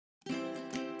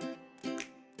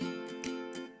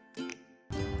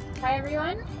Hi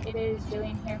everyone, it is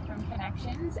Jillian here from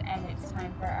Connections, and it's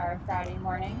time for our Friday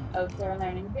morning outdoor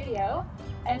learning video.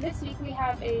 And this week we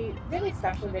have a really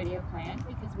special video planned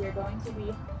because we're going to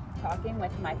be talking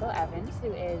with Michael Evans,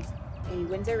 who is a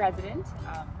Windsor resident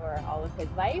for all of his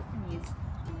life. He's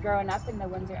grown up in the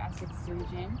Windsor-Essex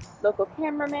region. Local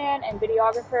cameraman and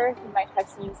videographer. You might have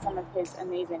seen some of his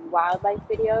amazing wildlife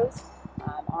videos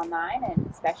online, and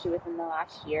especially within the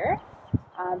last year.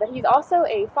 But he's also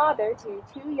a father to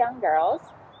two young girls.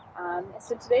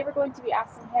 So today we're going to be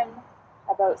asking him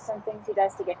about some things he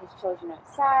does to get his children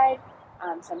outside,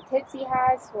 some tips he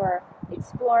has for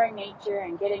exploring nature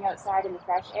and getting outside in the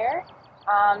fresh air,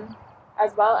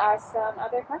 as well as some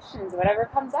other questions. Whatever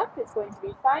comes up, it's going to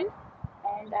be fun,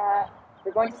 and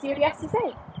we're going to see what he has to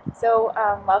say. So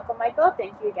welcome, Michael.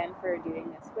 Thank you again for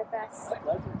doing this with us. My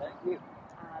pleasure. Thank you.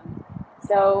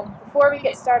 So before we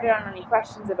get started on any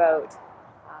questions about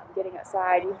getting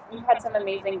outside, you've had some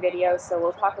amazing videos, so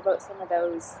we'll talk about some of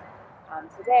those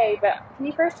today. But can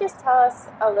you first just tell us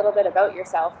a little bit about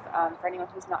yourself for anyone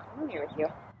who's not familiar with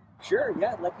you? Sure.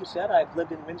 Yeah. Like you said, I've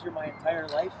lived in Windsor my entire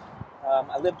life.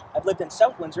 I've lived in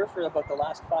South Windsor for about the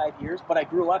last 5 years, but I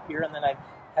grew up here, and then I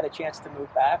had a chance to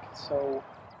move back. So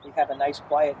we have a nice,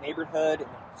 quiet neighborhood, and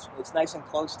it's nice and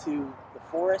close to the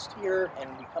forest here, and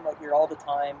we come out here all the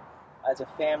time as a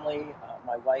family.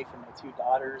 My wife and my two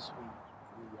daughters. We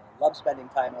love spending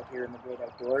time out here in the great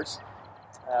outdoors,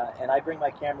 and I bring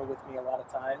my camera with me a lot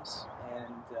of times.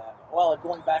 And well,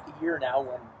 going back a year now,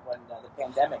 when the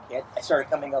pandemic hit, I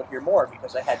started coming out here more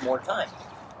because I had more time.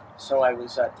 So I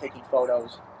was taking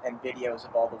photos and videos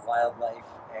of all the wildlife.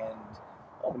 And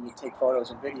when you take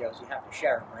photos and videos, you have to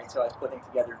share them, right? So I was putting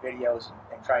together videos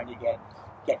and trying to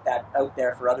get that out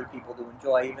there for other people to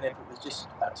enjoy, even if it was just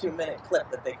a 2-minute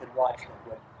clip that they could watch that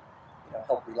would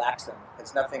help relax them,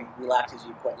 because nothing relaxes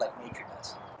you quite like nature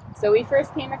does. So we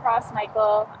first came across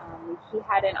Michael. He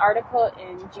had an article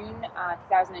in June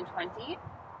 2020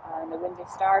 in the Windsor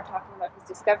Star talking about his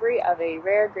discovery of a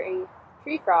rare gray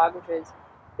tree frog, which was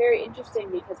very interesting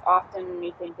because often when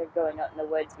we think of going out in the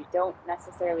woods, we don't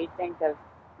necessarily think of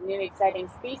new exciting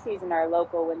species in our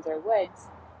local Windsor woods.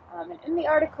 And in the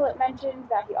article it mentioned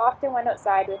that he often went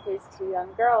outside with his two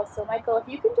young girls. So Michael, if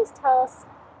you can just tell us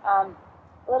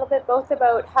a little bit both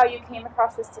about how you came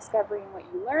across this discovery and what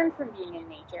you learned from being in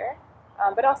nature,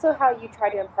 but also how you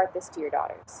try to impart this to your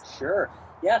daughters. Sure.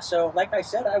 Yeah, so like I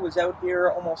said, I was out here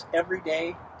almost every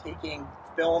day taking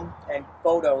film and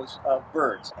photos of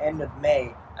birds. End of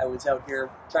May, I was out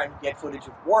here trying to get footage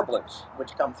of warblers,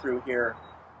 which come through here.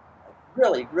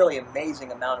 Really, really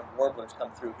amazing amount of warblers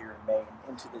come through here in May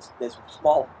into this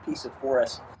small piece of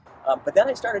forest. But then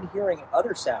I started hearing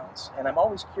other sounds, and I'm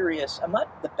always curious. I'm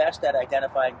not the best at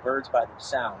identifying birds by their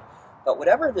sound, but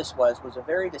whatever this was a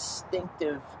very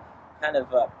distinctive kind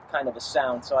of a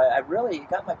sound. So I really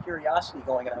got my curiosity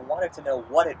going, and I wanted to know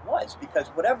what it was, because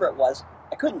whatever it was,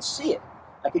 I couldn't see it.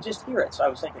 I could just hear it. So I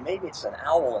was thinking maybe it's an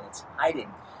owl and it's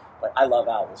hiding. But I love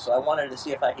owls, so I wanted to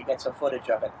see if I could get some footage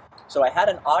of it. So I had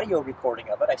an audio recording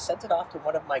of it. I sent it off to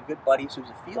one of my good buddies who's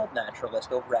a field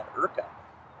naturalist over at IRCA.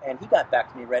 And he got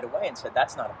back to me right away and said,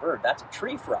 that's not a bird, that's a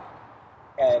tree frog.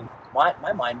 And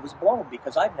my mind was blown,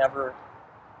 because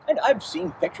I've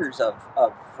seen pictures of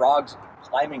frogs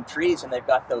climbing trees, and they've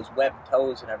got those webbed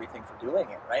toes and everything for doing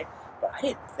it, right? But I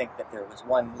didn't think that there was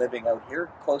one living out here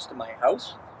close to my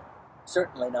house.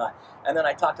 Certainly not. And then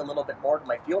I talked a little bit more to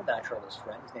my field naturalist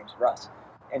friend, his name's Russ,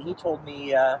 and he told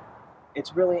me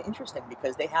it's really interesting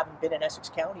because they haven't been in Essex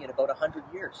County in about 100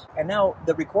 years. And now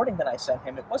the recording that I sent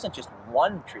him, it wasn't just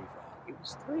one tree frog, it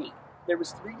was 3. There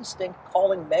was 3 distinct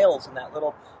calling males in that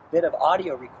little bit of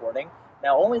audio recording.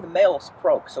 Now only the males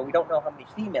croak, so we don't know how many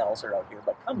females are out here,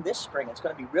 but come this spring it's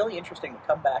going to be really interesting to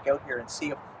come back out here and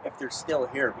see if they're still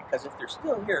here, because if they're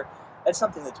still here, that's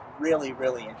something that's really,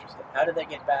 really interesting. How did they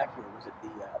get back here? Was it the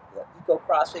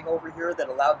eco-crossing over here that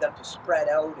allowed them to spread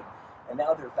out, and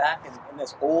now they're back in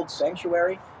this old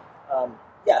sanctuary?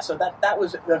 So that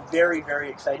was a very, very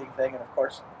exciting thing. And of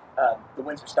course, the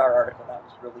Windsor Star article, that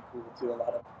was really cool too.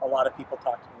 A lot of people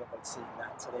talked to me about seeing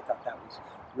that, so they thought that was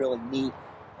really neat.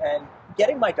 And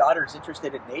getting my daughters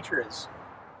interested in nature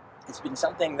it's been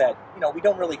something that, we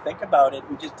don't really think about it.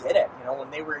 We just did it. When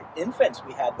they were infants,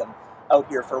 we had them out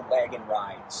here for wagon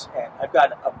rides. And I've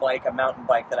got a mountain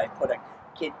bike that I put a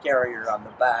kid carrier on the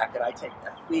back, and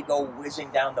we go whizzing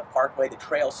down the parkway. The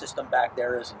trail system back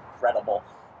there is incredible.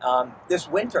 This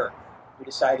winter, we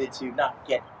decided to not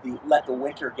let the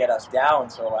winter get us down,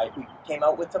 so we came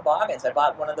out with toboggans. I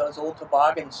bought one of those old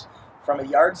toboggans from a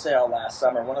yard sale last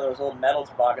summer, one of those old metal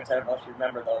toboggans. I don't know if you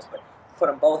remember those, but put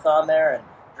them both on there and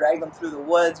drag them through the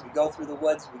woods. We go through the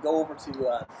woods. We go over to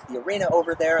the arena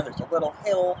over there. There's a little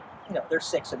hill. You know, they're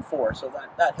 6 and 4, so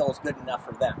that hill is good enough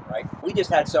for them, right? We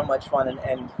just had so much fun,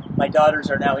 and my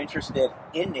daughters are now interested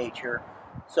in nature,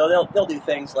 so they'll do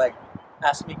things like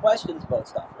ask me questions about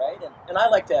stuff, right? And I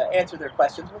like to answer their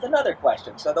questions with another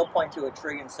question. So they'll point to a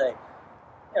tree and say,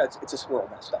 you know, it's a squirrel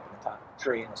nest up in the top of the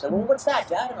tree. And I said, well, what's that,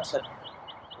 Dad? And I said,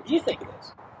 what do you think it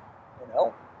is? You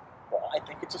know, well, I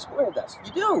think it's a squirrel nest.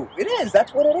 You do. It is.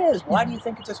 That's what it is. Why do you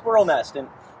think it's a squirrel nest? And,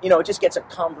 you know, it just gets a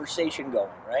conversation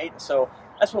going, right? So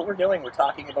that's what we're doing. We're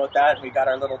talking about that. And we got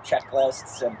our little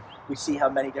checklists, and we see how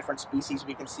many different species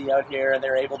we can see out here, and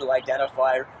they're able to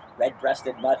identify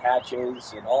red-breasted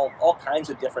nuthatches and all kinds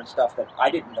of different stuff that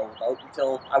I didn't know about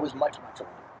until I was much, much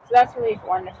older. So that's really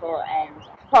wonderful, and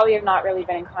probably have not really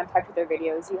been in contact with their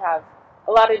videos. You have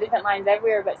a lot of different lines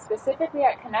everywhere, but specifically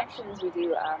at Connections, we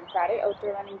do Friday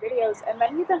outdoor learning videos, and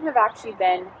many of them have actually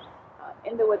been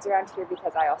in the woods around here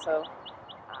because I also,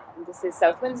 this is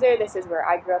South Windsor, this is where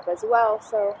I grew up as well,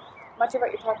 so much of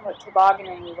what you're talking about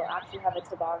tobogganing, we will actually have a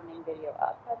tobogganing video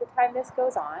up by the time this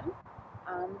goes on.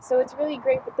 So it's really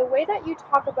great, but the way that you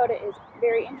talk about it is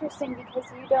very interesting because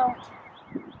you don't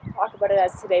talk about it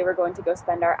as today we're going to go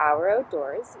spend our hour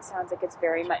outdoors. It sounds like it's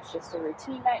very much just a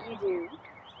routine that you do,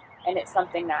 and it's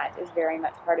something that is very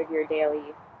much part of your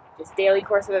daily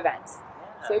course of events.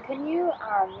 Yeah. So can you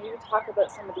maybe talk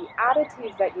about some of the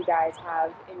attitudes that you guys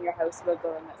have in your house about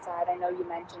going outside? I know you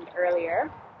mentioned earlier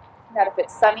that if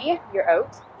it's sunny, you're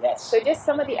out. Yes. So just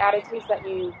some of the attitudes that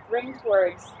you bring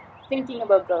towards thinking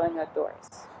about going outdoors.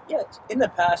 Yeah, in the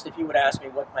past, if you would ask me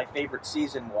what my favorite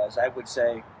season was, I would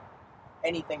say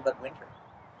anything but winter.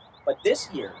 But this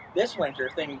winter,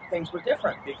 things were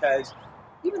different because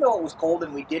even though it was cold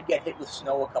and we did get hit with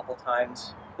snow a couple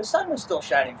times, the sun was still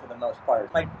shining for the most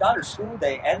part. My daughter's school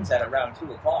day ends at around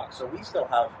 2 o'clock, so we still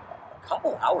have a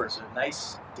couple hours of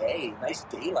nice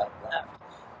daylight left.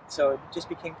 So it just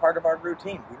became part of our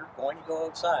routine. We were going to go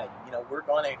outside. You know, we're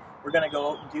going to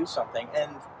go out and do something.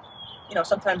 And you know,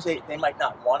 sometimes they might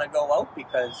not want to go out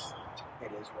because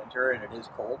it is winter and it is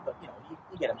cold, but you know,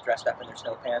 you get them dressed up in their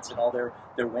snow pants and all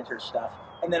their winter stuff.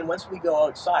 And then once we go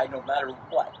outside, no matter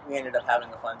what, we ended up having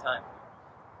a fun time.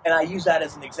 And I use that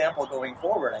as an example going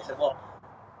forward. I said, well,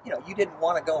 you know, you didn't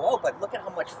want to go out, but look at how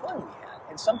much fun we had.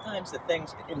 And sometimes the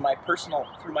things through my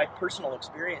personal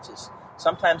experiences,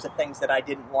 sometimes the things that I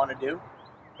didn't want to do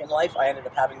in life, I ended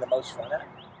up having the most fun at.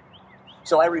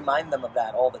 So I remind them of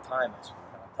that all the time.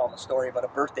 Tell them a story about a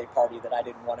birthday party that I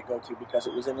didn't want to go to because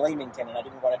it was in Leamington and I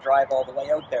didn't want to drive all the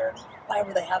way out there. And why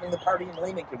were they having the party in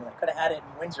Leamington when I could have had it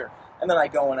in Windsor? And then I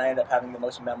go and I end up having the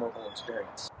most memorable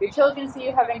experience. Your children see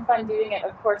you having fun doing it.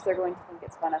 Of course they're going to think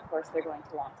it's fun. Of course they're going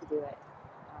to want to do it.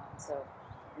 So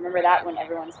remember that when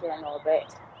everyone's feeling a little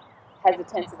bit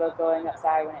hesitant about going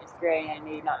outside when it's gray and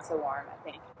maybe not so warm. I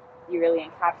think you really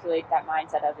encapsulate that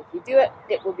mindset of if you do it,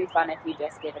 it will be fun if you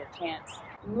just give it a chance.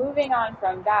 Moving on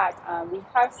from that, we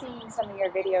have seen some of your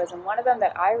videos, and one of them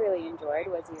that I really enjoyed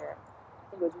was I think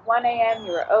it was 1 a.m.,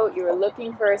 you were out, you were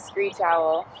looking for a screech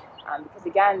owl, because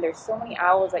again, there's so many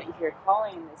owls that you hear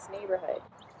calling in this neighborhood.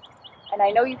 And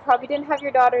I know you probably didn't have your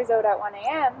daughters out at 1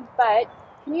 a.m., but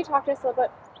can you talk to us a little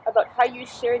bit about how you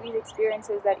share these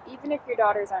experiences that even if your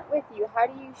daughters aren't with you, how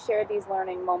do you share these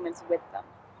learning moments with them?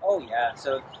 Oh yeah,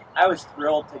 so I was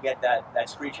thrilled to get that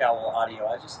screech owl audio.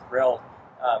 I was just thrilled.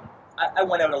 I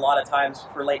went out a lot of times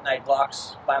for late night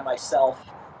walks by myself,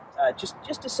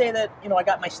 just to say that, you know, I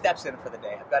got my steps in for the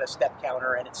day. I've got a step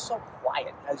counter, and it's so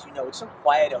quiet. As you know, it's so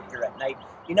quiet out here at night.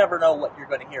 You never know what you're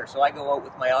going to hear. So I go out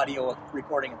with my audio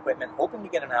recording equipment, hoping to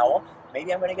get an owl.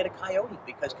 Maybe I'm going to get a coyote,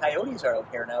 because coyotes are out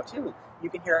here now too. You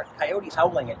can hear coyotes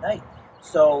howling at night.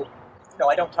 So, you know,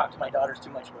 I don't talk to my daughters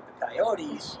too much about the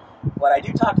coyotes, but I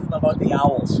do talk to them about the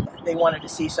owls. They wanted to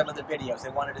see some of the videos.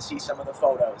 They wanted to see some of the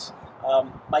photos.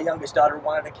 My youngest daughter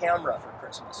wanted a camera for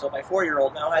Christmas, so my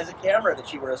 4-year-old now has a camera that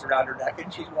she wears around her neck,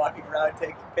 and she's walking around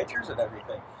taking pictures and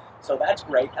everything. So that's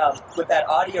great. With that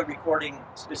audio recording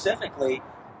specifically,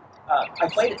 I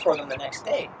played it for them the next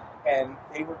day, and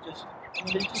they were just, I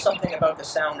mean, there's just something about the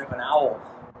sound of an owl.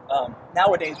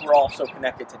 Nowadays, we're all so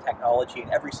connected to technology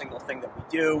and every single thing that we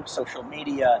do, social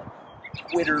media,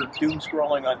 Twitter, doom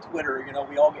scrolling on Twitter, you know,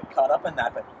 we all get caught up in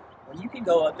that, but when you can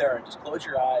go out there and just close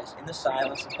your eyes in the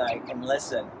silence of night and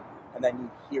listen, and then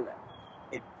you hear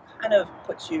it, it kind of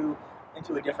puts you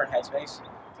into a different headspace.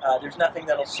 There's nothing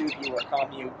that'll soothe you or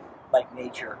calm you like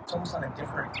nature. It's almost on a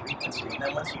different frequency, and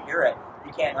then once you hear it,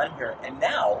 you can't unhear it. And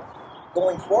now,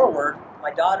 going forward,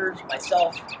 my daughters,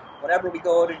 myself, whenever we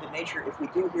go out into nature, if we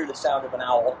do hear the sound of an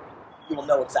owl, you will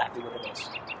know exactly what it is.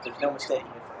 There's no mistaking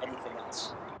it for anything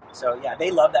else. So yeah,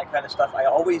 they love that kind of stuff. I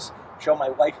always show my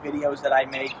wife videos that I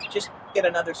make, just get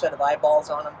another set of eyeballs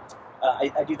on them.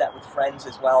 I do that with friends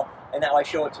as well, and now I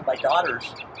show it to my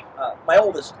daughters, my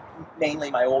oldest, mainly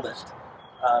my oldest,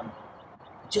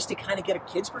 just to kind of get a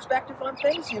kid's perspective on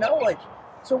things, like,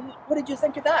 so what did you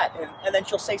think of that? And then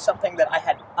she'll say something that I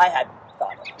hadn't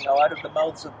thought of, out of the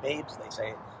mouths of babes, they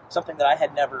say, something that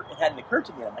it hadn't occurred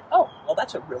to me. I'm like, oh, well,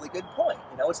 that's a really good point.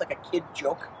 It's like a kid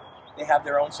joke. They have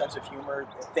their own sense of humor.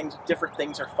 Different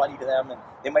things are funny to them, and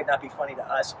they might not be funny to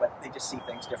us, but they just see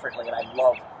things differently, and I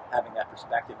love having that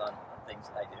perspective on things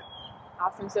that I do.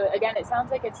 Awesome. So again, it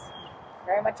sounds like it's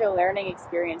very much a learning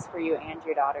experience for you and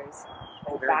your daughters,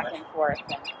 back and forth.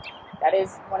 And that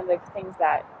is one of the things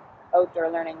that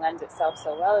outdoor learning lends itself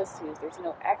so well is there's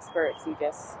no experts. You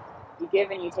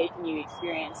give and you take and you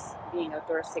experience being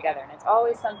outdoors together. And it's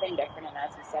always something different. And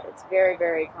as you said, it's very,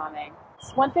 very calming.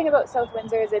 One thing about South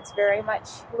Windsor is it's very much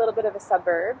a little bit of a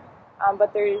suburb,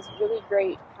 but there's really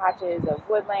great patches of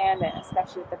woodland, and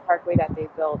especially with the parkway that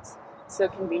they've built, so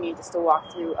convenient just to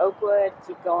walk through Oakwood,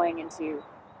 keep going into,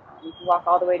 you can walk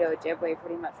all the way to Ojibwe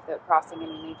pretty much without crossing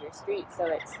any major streets. So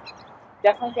it's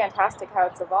definitely fantastic how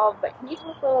it's evolved. But can you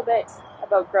talk a little bit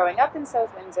about growing up in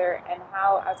South Windsor and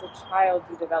how, as a child,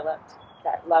 you developed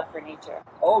that love for nature?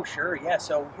 Oh, sure, yeah.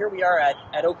 So here we are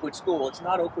at Oakwood School. It's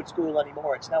not Oakwood School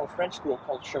anymore. It's now a French school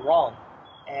called Chiron.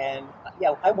 And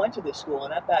yeah, I went to this school,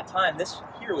 and at that time, this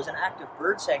here was an active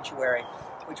bird sanctuary,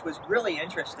 which was really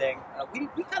interesting. We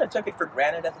kind of took it for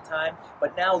granted at the time,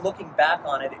 but now looking back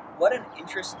on it, what an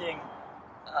interesting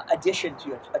addition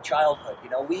to a childhood.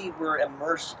 We were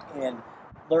immersed in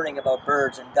learning about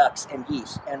birds and ducks and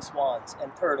geese and swans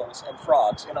and turtles and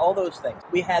frogs and all those things.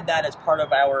 We had that as part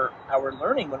of our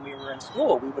learning when we were in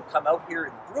school. We would come out here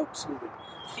in groups. We would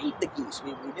feed the geese.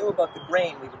 We knew about the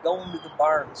grain. We would go into the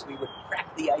barns. We would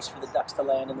crack the ice for the ducks to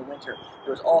land in the winter.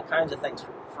 There was all kinds of things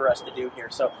for us to do here.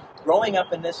 So growing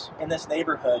up in this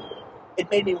neighborhood,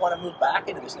 it made me want to move back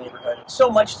into this neighborhood. So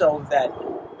much so that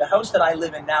the house that I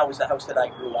live in now is the house that I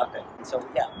grew up in. And so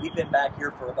yeah, we've been back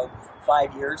here for about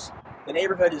 5 years. The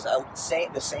neighborhood is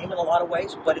the same in a lot of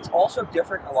ways, but it's also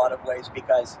different in a lot of ways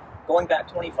because going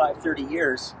back 25, 30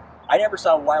 years, I never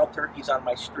saw wild turkeys on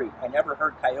my street. I never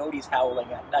heard coyotes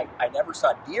howling at night. I never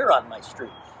saw deer on my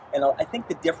street. And I think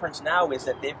the difference now is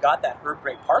that they've got that Herb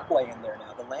Gray Parkway in there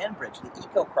now, the land bridge, the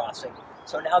eco crossing.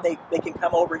 So now they can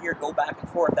come over here, go back and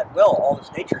forth at will, all this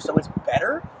nature. So it's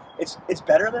better. It's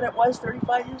better than it was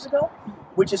 35 years ago,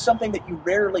 which is something that you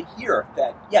rarely hear,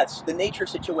 that yes, the nature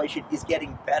situation is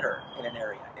getting better in an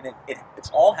area. And it's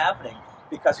all happening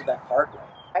because of that parkway.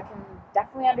 I can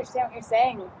definitely understand what you're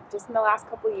saying. Just in the last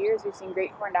couple of years, we've seen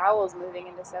great horned owls moving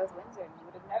into South Windsor. You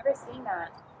would have never seen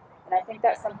that. And I think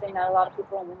that's something that a lot of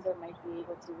people in Windsor might be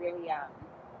able to really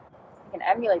can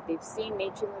emulate. They've seen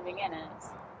nature moving in, and it's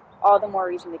all the more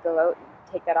reason to go out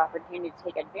and take that opportunity to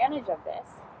take advantage of this.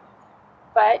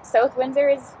 But South Windsor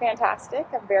is fantastic.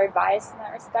 I'm very biased in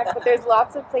that respect, but there's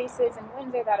lots of places in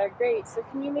Windsor that are great. So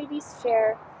can you maybe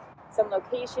share some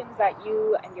locations that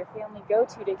you and your family go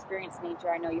to experience nature?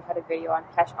 I know you had a video on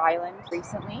Pesh Island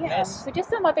recently. Yes. So just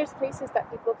some other places that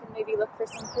people can maybe look for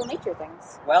some cool nature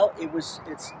things. Well, it's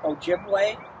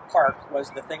Ojibwe Park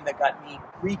was the thing that got me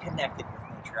reconnected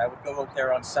with nature. I would go out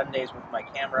there on Sundays with my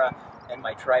camera and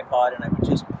my tripod, and I would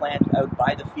just plant out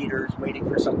by the feeders, waiting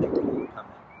for something to come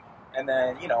in. And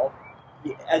then,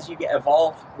 as you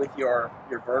evolve with your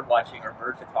bird watching or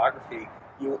bird photography,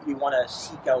 you want to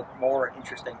seek out more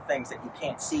interesting things that you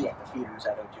can't see at the feeders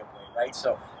at Ojibwe, right?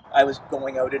 So I was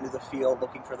going out into the field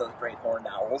looking for those great horned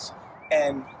owls,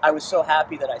 and I was so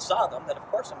happy that I saw them that of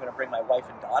course I'm going to bring my wife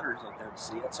and daughters out there to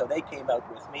see it. So they came out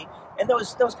with me, and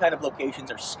those kind of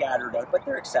locations are scattered out, but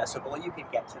they're accessible. You can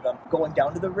get to them going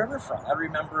down to the riverfront. I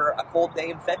remember a cold day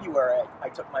in February, I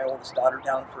took my oldest daughter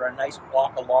down for a nice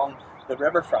walk along the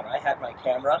riverfront. I had my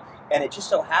camera, and it just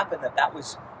so happened that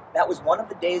was one of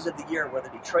the days of the year where the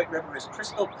Detroit River is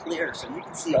crystal clear, so you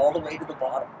can see all the way to the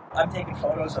bottom. I'm taking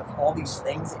photos of all these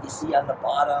things that you see on the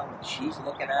bottom, and she's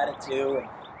looking at it too, and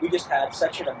we just had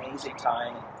such an amazing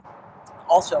time.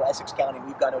 Also, Essex County,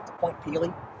 we've gone out to Point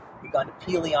Pelee. We've gone to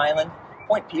Pelee Island.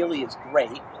 Point Pelee is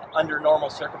great under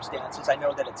normal circumstances. I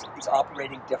know that it's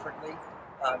operating differently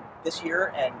this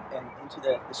year and into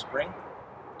the spring.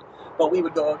 But we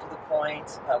would go out to the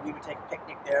point, we would take a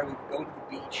picnic there, we would go to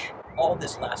the beach, all of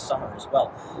this last summer as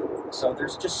well. So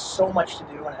there's just so much to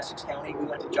do in Essex County. We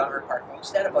went to John Hurt Park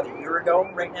Homestead about a year ago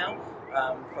right now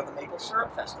for the Maple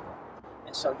Syrup Festival.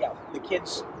 And so yeah, the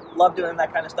kids love doing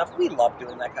that kind of stuff. We love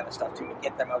doing that kind of stuff too, to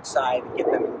get them outside and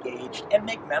get them engaged and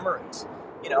make memories.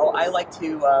 I like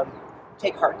to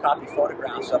take hard copy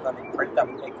photographs of them and print them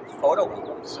and make them photo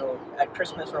albums. So at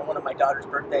Christmas or one of my daughter's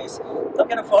birthdays, they'll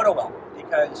get a photo album,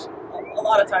 because a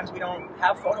lot of times we don't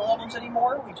have photo albums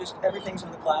anymore. Everything's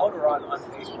in the cloud or on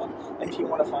Facebook. And if you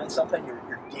want to find something,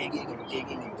 you're digging and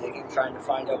digging and digging, trying to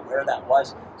find out where that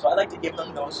was. So I like to give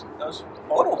them those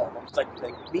photo albums like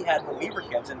we had when we were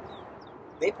kids, and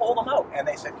they pulled them out and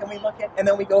they said, "Can we look at?" And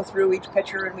then we go through each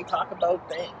picture and we talk about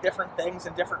different things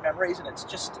and different memories, and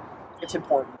it's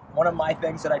important. One of my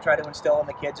things that I try to instill in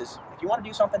the kids is, if you want to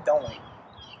do something, don't wait.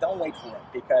 Don't wait for it,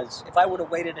 because if I would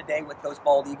have waited a day with those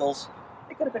bald eagles,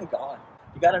 it could have been gone.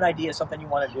 You got an idea, something you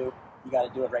want to do, you got to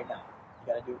do it right now.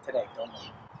 You got to do it today. Don't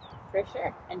wait. For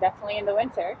sure, and definitely in the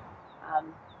winter.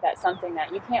 That's something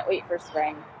that you can't wait for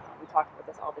spring. We talk about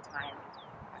this all the time.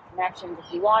 Connections,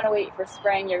 if you want to wait for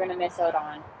spring, you're going to miss out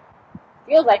on,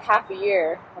 feels like half a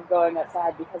year of going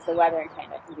outside, because the weather in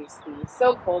Canada can be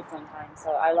so cold sometimes.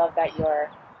 So I love that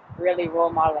you're really role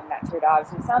modeling that to your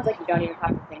dogs. And it sounds like you don't even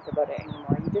have to think about it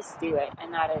anymore. You just do it.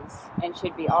 And that is and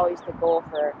should be always the goal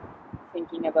for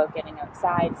thinking about getting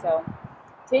outside. So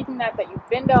taking that you've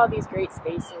been to all these great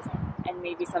spaces, and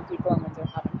maybe some people in Windsor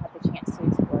haven't had the chance to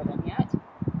explore them yet.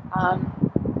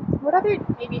 What other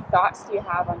maybe thoughts do you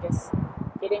have on just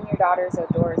getting your daughters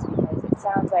outdoors? Because it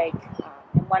sounds like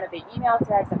in one of the email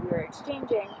threads that we were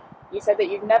exchanging, you said that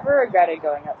you've never regretted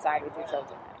going outside with your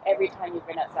children. Every time you've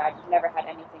been outside, you've never had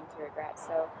anything to regret.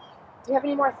 So do you have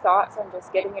any more thoughts on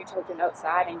just getting your children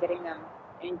outside and getting them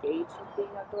engaged with being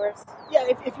outdoors? Yeah,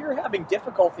 if you're having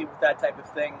difficulty with that type of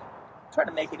thing, try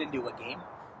to make it into a game.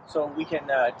 So we can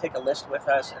take a list with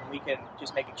us, and we can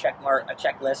just make a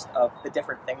checklist of the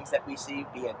different things that we see,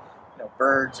 be it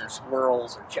birds or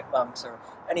squirrels or chipmunks or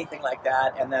anything like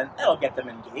that, and then that'll get them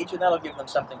engaged, and that'll give them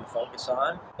something to focus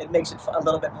on. It makes it a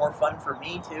little bit more fun for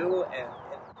me too, and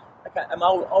I'm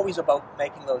always about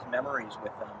making those memories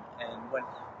with them,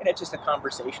 and it's just a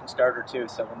conversation starter too.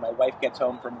 So when my wife gets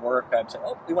home from work, I'm saying,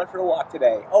 "Oh, we went for a walk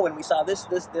today. Oh, and we saw this,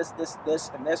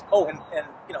 and this. Oh, and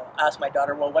ask my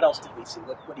daughter, well, what else did we see?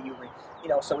 What do you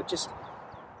read? So it just,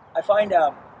 I find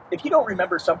if you don't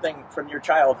remember something from your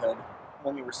childhood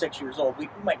when we were 6 years old, we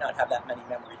might not have that many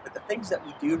memories. But the things that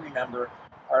we do remember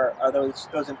are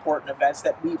those important events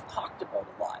that we've talked about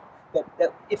a lot.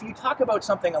 That if you talk about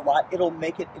something a lot, it'll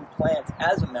make it implant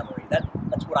as a memory.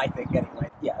 That's what I think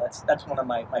anyway. Yeah, that's one of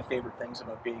my favorite things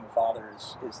about being a father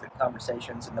is the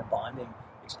conversations and the bonding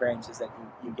experiences that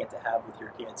you get to have with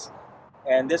your kids.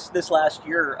 And this last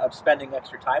year of spending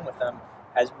extra time with them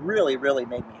has really, really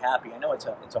made me happy. I know it's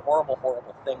a horrible,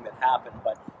 horrible thing that happened,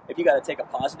 but if you got to take a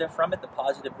positive from it, the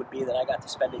positive would be that I got to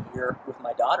spend a year with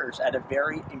my daughters at a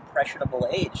very impressionable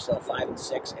age. So 5 and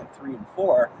 6 and 3 and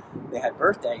 4, they had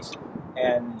birthdays,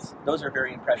 and those are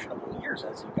very impressionable years,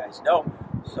 as you guys know.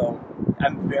 So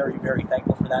I'm very, very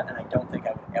thankful for that, and I don't think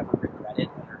I would ever regret it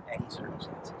under any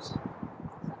circumstances.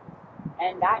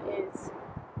 And that's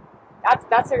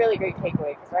a really great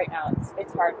takeaway, because right now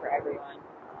it's hard for everyone.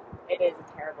 It is a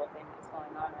terrible thing that's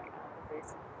going on right now. But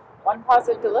there's one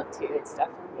positive to look to. It's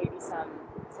definitely maybe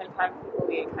sometimes people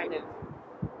get kind of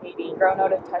maybe grown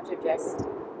out of touch of just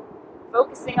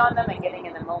focusing on them and getting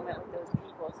in the moment with those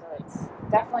people. So it's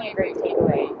definitely a great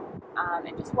takeaway.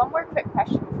 And just one more quick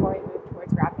question before we move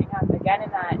towards wrapping up. Again, in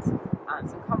that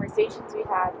some conversations we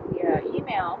had via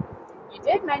email, you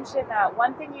did mention that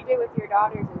one thing you did with your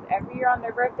daughters is every year on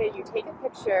their birthday you take a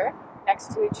picture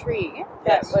next to a tree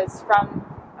that was from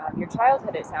your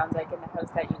childhood, it sounds like, in the house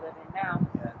that you live in now.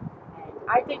 Yeah. And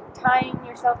I think tying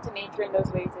yourself to nature in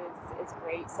those ways is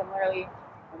great. Similarly,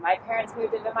 when my parents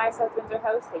moved into my South Windsor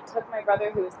house, they took my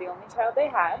brother, who was the only child they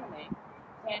had, and they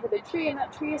planted a tree, and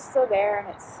that tree is still there, and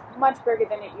it's much bigger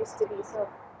than it used to be. So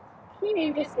can you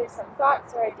maybe just give some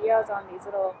thoughts or ideas on these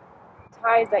little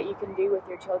ties that you can do with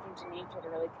your children to nature to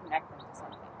really connect them to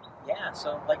something? Yeah,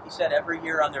 so like you said, every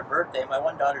year on their birthday, my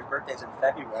one daughter's birthday is in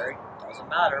February. Doesn't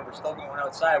matter. We're still going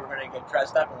outside. We're going to get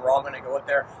dressed up, and we're all going to go out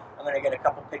there. I'm going to get a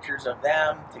couple pictures of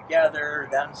them together,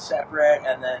 them separate,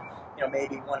 and then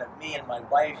maybe one of me and my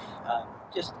wife.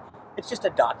 It's just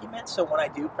a document. So when I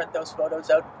do print those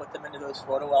photos out and put them into those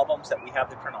photo albums, that we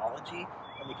have the chronology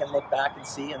and we can look back and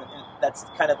see, and that's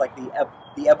kind of like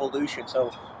the evolution.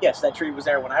 So yes, that tree was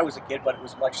there when I was a kid, but it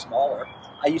was much smaller.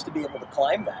 I used to be able to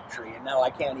climb that tree, and now I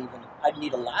can't even. I'd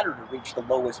need a ladder to reach the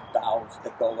lowest boughs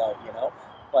that go out,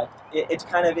 But it's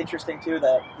kind of interesting too,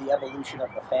 the evolution of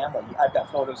the family. I've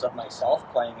got photos of myself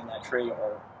playing in that tree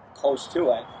or close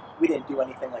to it. We didn't do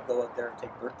anything like go out there and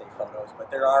take birthday photos, but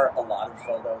there are a lot of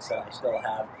photos that I still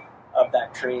have of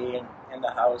that tree and in the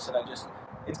house, and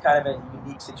it's kind of a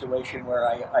unique situation where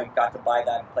I got to buy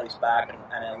that place back,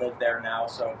 and I live there now.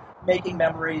 So making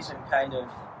memories and kind of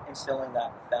instilling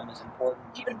that with them is important.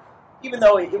 Even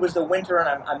though it was the winter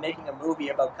and I'm making a movie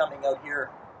about coming out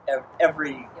here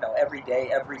every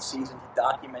day, every season to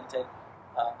document it,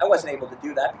 I wasn't able to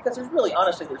do that because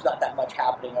honestly, there's not that much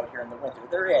happening out here in the winter.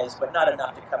 There is, but not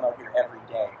enough to come out here every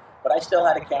day. But I still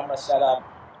had a camera set up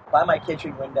by my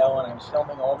kitchen window, and I was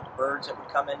filming all the birds that would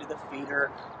come into the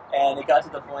feeder. And it got to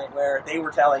the point where they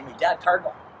were telling me, "Dad,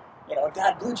 cardinal,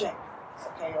 Dad, blue jay,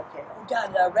 okay, oh,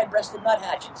 Dad, red-breasted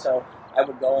nuthatch." And so I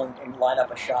would go and line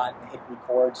up a shot and hit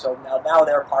record. So now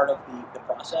they're part of the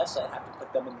process. I have to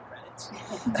put them in the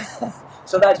credits.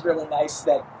 So that's really nice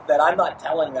that I'm not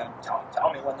telling them,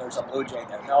 tell me when there's a blue jay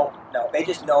there. No, they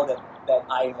just know that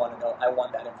I want to know. I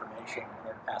want that information, and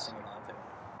they're passing it on to me.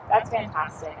 That's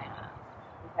fantastic.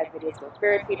 We've had videos with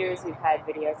bird feeders. We've had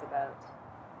videos about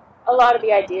a lot of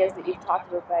the ideas that you've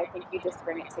talked about, but I think you just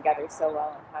bring it together so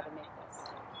well on how to make this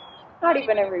not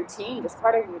even a routine, just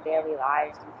part of your daily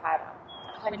lives. We've had a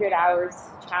 100 hours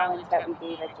challenge that we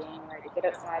gave at January to get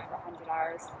outside for 100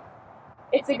 hours.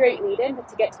 It's a great lead-in, but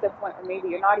to get to the point where maybe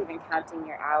you're not even counting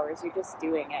your hours, you're just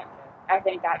doing it. I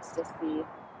think that's just the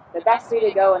best way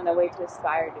to go and the way to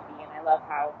aspire to be. And I love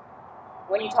how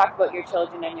when you talk about your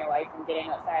children and your wife and getting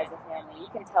outside as a family, you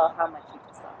can tell how much you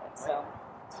just love it. So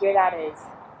to hear that is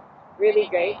really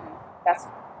great, and that's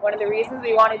one of the reasons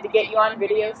we wanted to get you on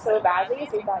video so badly,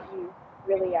 is we thought you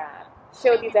really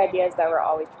showed these ideas that we're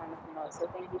always trying to promote. So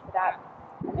thank you for that.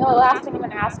 And the last thing I'm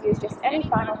going to ask you is just any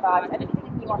final thoughts,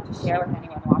 anything you want to share with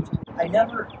anyone watching. I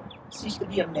never cease to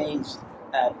be amazed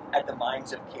at the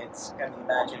minds of kids and the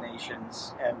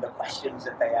imaginations and the questions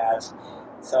that they ask.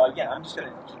 So again, I'm just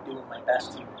going to keep doing my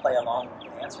best to play along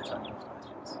and answer some of those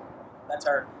questions.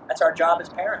 That's our job as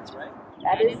parents, right?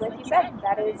 That is, like you said,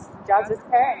 that is jobs as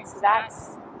parents. So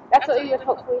that's what we would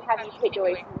hopefully have you take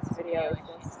away from this video,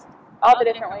 is just all the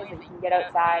different ways that you can get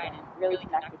outside and really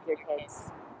connect with your kids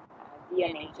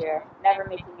via nature, never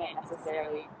making it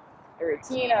necessarily a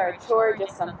routine or a chore,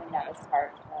 just something that is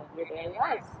part of your daily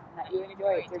lives and that you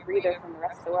enjoy. It's your breather from the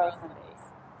rest of the world some days.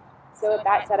 So with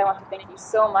that said, I want to thank you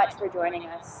so much for joining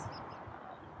us.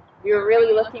 We were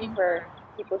really looking for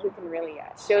people who can really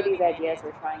show these ideas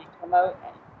we're trying to promote,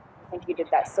 and I think you did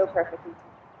that so perfectly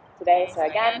today. So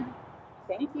again,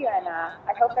 thank you, and I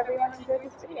hope everyone enjoyed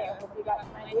this video. I hope you got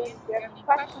some ideas. If you have any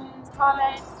questions,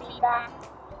 comments, feedback,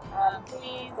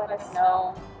 please let us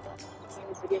know. We've seen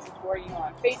these videos before you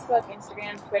on Facebook,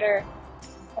 Instagram, Twitter.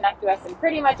 Connect to us in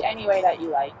pretty much any way that you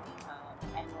like,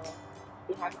 and we'll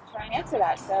be happy to try and answer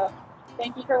that. So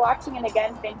thank you for watching, and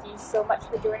again, thank you so much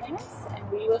for joining us,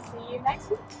 and we will see you next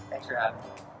week. Thanks for having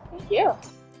me. Thank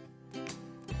you.